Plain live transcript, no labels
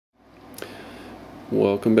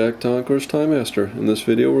Welcome back to Encore's Time Master. In this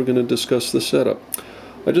video we're going to discuss the setup.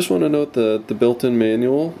 I just want to note that the built-in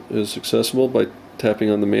manual is accessible by tapping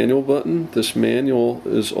on the manual button. This manual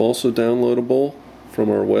is also downloadable from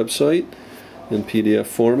our website in PDF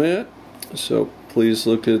format, so please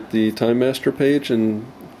look at the Time Master page and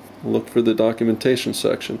look for the documentation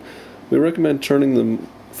section. We recommend turning the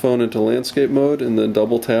phone into landscape mode and then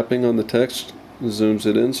double tapping on the text zooms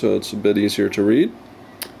it in so it's a bit easier to read.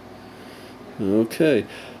 Okay,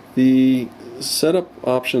 the setup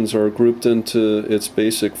options are grouped into its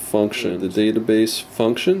basic function, the database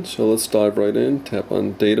function. So let's dive right in, tap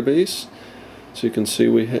on database. So you can see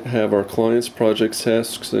we have our clients, projects,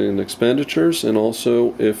 tasks, and expenditures, and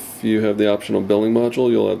also if you have the optional billing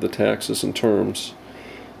module you'll have the taxes and terms.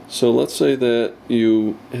 So let's say that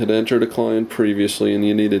you had entered a client previously and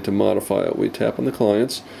you needed to modify it. We tap on the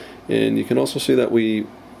clients, and you can also see that we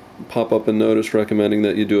pop up a notice recommending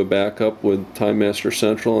that you do a backup with Time Master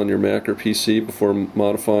Central on your Mac or PC before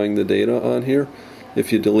modifying the data on here.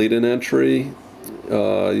 If you delete an entry,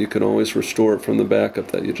 you can always restore it from the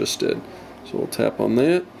backup that you just did. So we'll tap on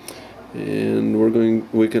that, and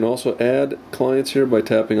we can also add clients here by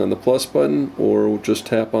tapping on the plus button, or just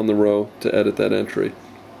tap on the row to edit that entry.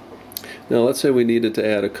 Now let's say we needed to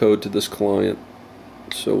add a code to this client,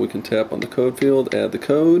 so we can tap on the code field, add the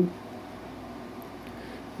code.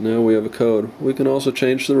 Now we have a code. We can also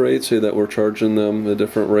change the rate, say that we're charging them a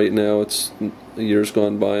different rate now. It's years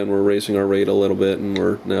gone by and we're raising our rate a little bit and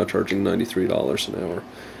we're now charging $93 an hour.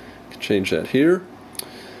 You can change that here.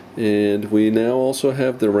 And we now also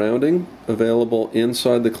have the rounding available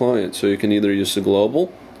inside the client. So you can either use the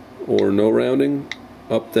global or no rounding,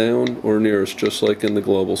 up, down, or nearest, just like in the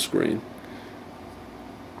global screen.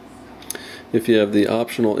 If you have the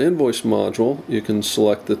optional invoice module, you can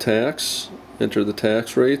select the tax, enter the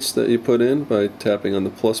tax rates that you put in by tapping on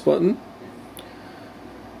the plus button,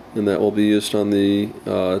 and that will be used on the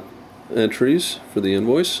entries for the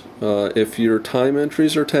invoice. If your time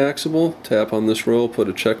entries are taxable, tap on this row, put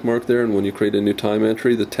a check mark there, and when you create a new time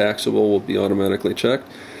entry, the taxable will be automatically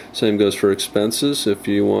checked. Same goes for expenses. If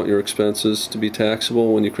you want your expenses to be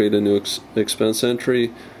taxable when you create a new expense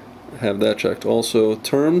entry, have that checked. Also,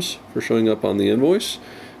 terms for showing up on the invoice.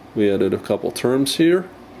 We added a couple terms here,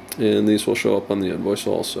 and these will show up on the invoice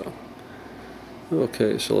also.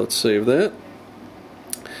 Okay, so let's save that.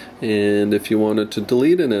 And if you wanted to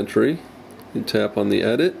delete an entry, you tap on the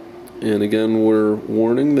edit, and again we're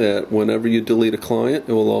warning that whenever you delete a client,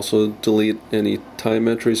 it will also delete any time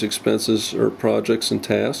entries, expenses, or projects and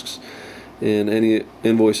tasks, and any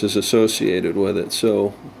invoices associated with it.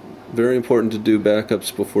 So very important to do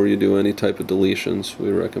backups before you do any type of deletions, we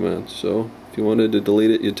recommend. So if you wanted to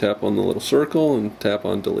delete it, you tap on the little circle and tap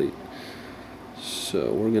on delete.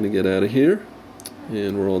 So we're going to get out of here,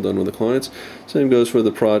 and we're all done with the clients. Same goes for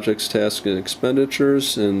the projects, tasks, and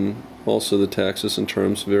expenditures, and also the taxes and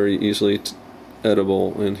terms, very easily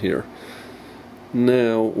editable in here.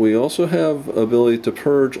 Now we also have ability to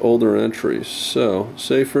purge older entries. So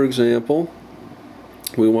say for example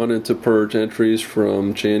we wanted to purge entries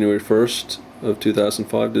from January 1st of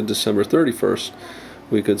 2005 to December 31st.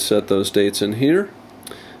 We could set those dates in here,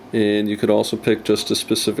 and you could also pick just a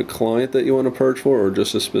specific client that you want to purge for, or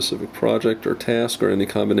just a specific project or task, or any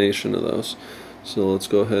combination of those. So let's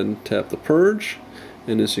go ahead and tap the purge,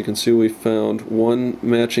 and as you can see we found one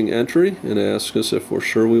matching entry, and it asks us if we're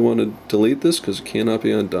sure we want to delete this because it cannot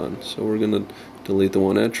be undone. So we're going to delete the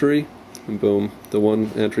one entry, and boom, the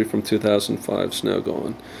one entry from 2005 is now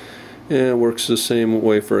gone. And it works the same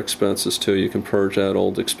way for expenses too. You can purge out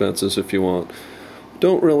old expenses if you want.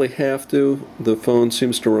 Don't really have to. The phone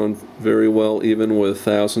seems to run very well even with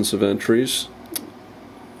thousands of entries.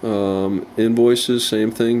 Invoices, same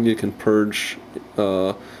thing. You can purge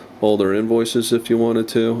older invoices if you wanted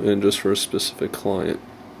to, and just for a specific client.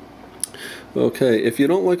 Okay, if you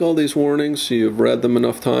don't like all these warnings, you've read them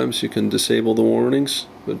enough times, you can disable the warnings,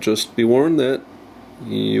 but just be warned that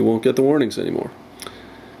you won't get the warnings anymore.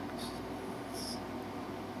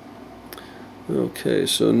 Okay,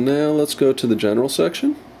 so now let's go to the general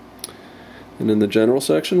section. And in the general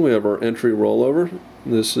section we have our entry rollover.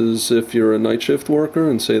 This is if you're a night shift worker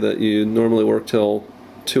and say that you normally work till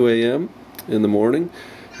 2 a.m. in the morning.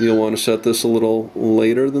 You'll want to set this a little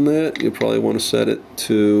later than that. You probably want to set it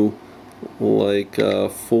to like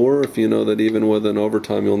 4, if you know that even with an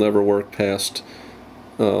overtime you'll never work past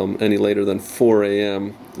any later than 4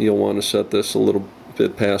 a.m. You'll want to set this a little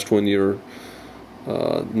bit past when your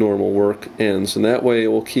normal work ends, and that way it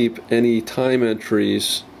will keep any time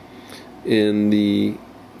entries in the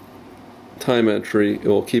time entry, it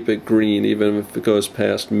will keep it green even if it goes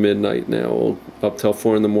past midnight now, up till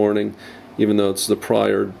 4 in the morning, even though it's the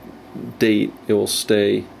prior date, it will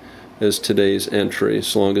stay as today's entry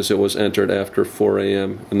as long as it was entered after 4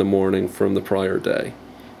 a.m. in the morning from the prior day.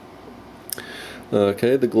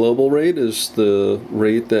 Okay, the global rate is the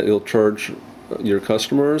rate that you'll charge your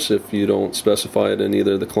customers if you don't specify it in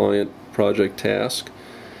either the client, project, task,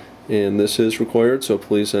 and this is required, so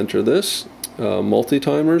please enter this.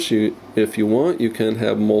 Multi-timers, if you want, you can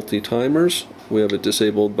have multi-timers. We have it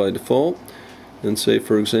disabled by default, and say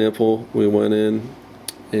for example we went in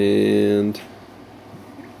and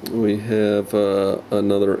we have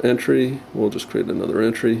another entry. We'll just create another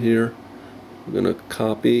entry here. We're going to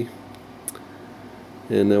copy,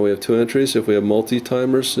 and now we have 2 entries. If we have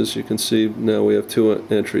multi-timers, as you can see, now we have 2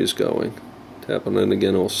 entries going. Tap on it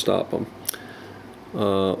again, it will stop them.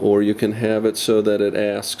 Or you can have it so that it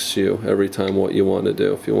asks you every time what you want to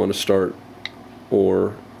do, if you want to start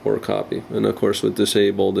or copy. And of course with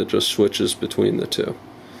disabled it just switches between the two.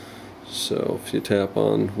 So if you tap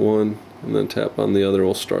on one and then tap on the other,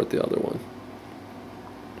 we'll start the other one.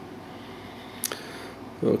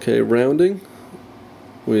 Okay, rounding.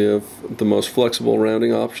 We have the most flexible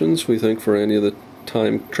rounding options, we think, for any of the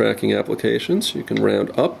time tracking applications. You can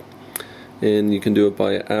round up, and you can do it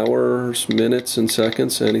by hours, minutes, and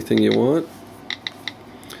seconds, anything you want.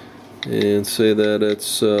 And say that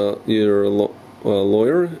it's you're a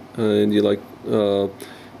lawyer and you like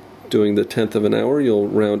doing the 1/10 of an hour, you'll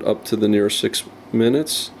round up to the nearest 6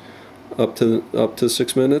 minutes, up to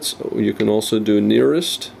 6 minutes. You can also do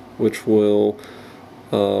nearest, which will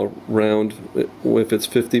round. If it's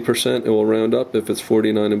 50%, it will round up. If it's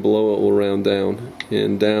 49 and below, it will round down,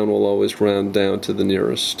 and down will always round down to the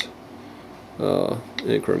nearest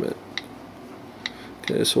increment.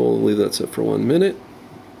 Okay, so we'll leave that set for 1 minute.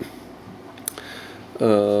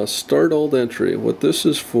 Start old entry. What this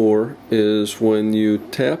is for is when you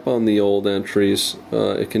tap on the old entries,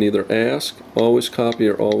 it can either ask, always copy,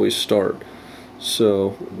 or always start.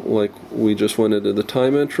 So like we just went into the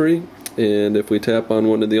time entry, and if we tap on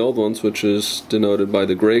one of the old ones, which is denoted by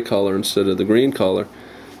the gray color instead of the green color,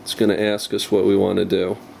 it's going to ask us what we want to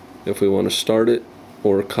do. If we want to start it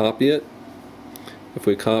or copy it. If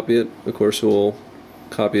we copy it, of course we'll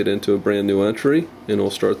copy it into a brand new entry and we'll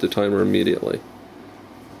start the timer immediately.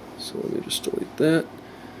 So let me just delete that.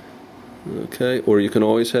 Okay, or you can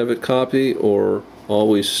always have it copy or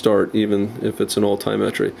always start, even if it's an old time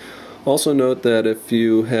entry. Also note that if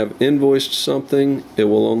you have invoiced something, it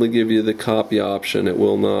will only give you the copy option. It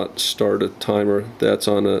will not start a timer that's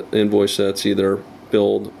on an invoice that's either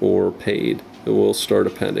billed or paid. It will start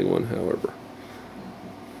a pending one, however.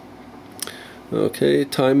 Okay,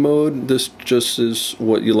 time mode. This just is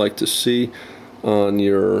what you like to see on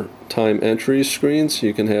your time entries screens.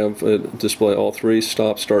 You can have it display all 3,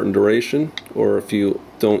 stop, start, and duration. Or if you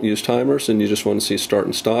don't use timers and you just want to see start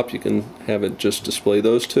and stop, you can have it just display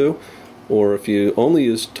those 2. Or if you only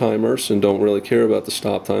use timers and don't really care about the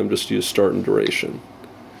stop time, just use start and duration.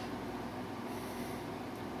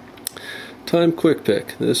 Time quick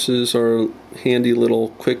pick. This is our handy little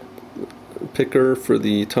quick picker for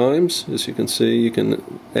the times. As you can see, you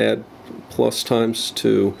can add plus times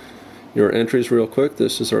to your entries real quick.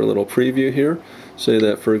 This is our little preview here. Say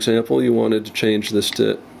that, for example, you wanted to change this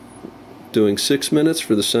to doing 6 minutes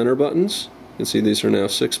for the center buttons. You can see these are now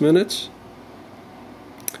 6 minutes.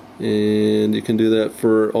 And you can do that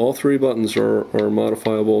for all 3 buttons are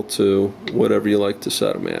modifiable to whatever you like to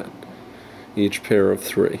set them at, each pair of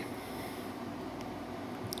 3.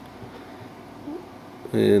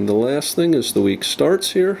 And the last thing is the week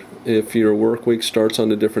starts here. If your work week starts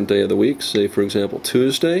on a different day of the week, say for example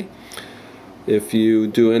Tuesday, if you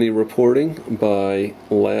do any reporting by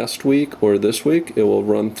last week or this week, it will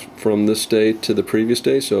run from this day to the previous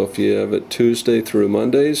day. So if you have it Tuesday through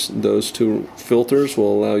Mondays, those 2 filters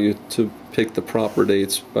will allow you to pick the proper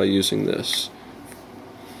dates by using this.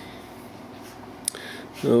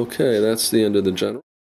 Okay, that's the end of the general.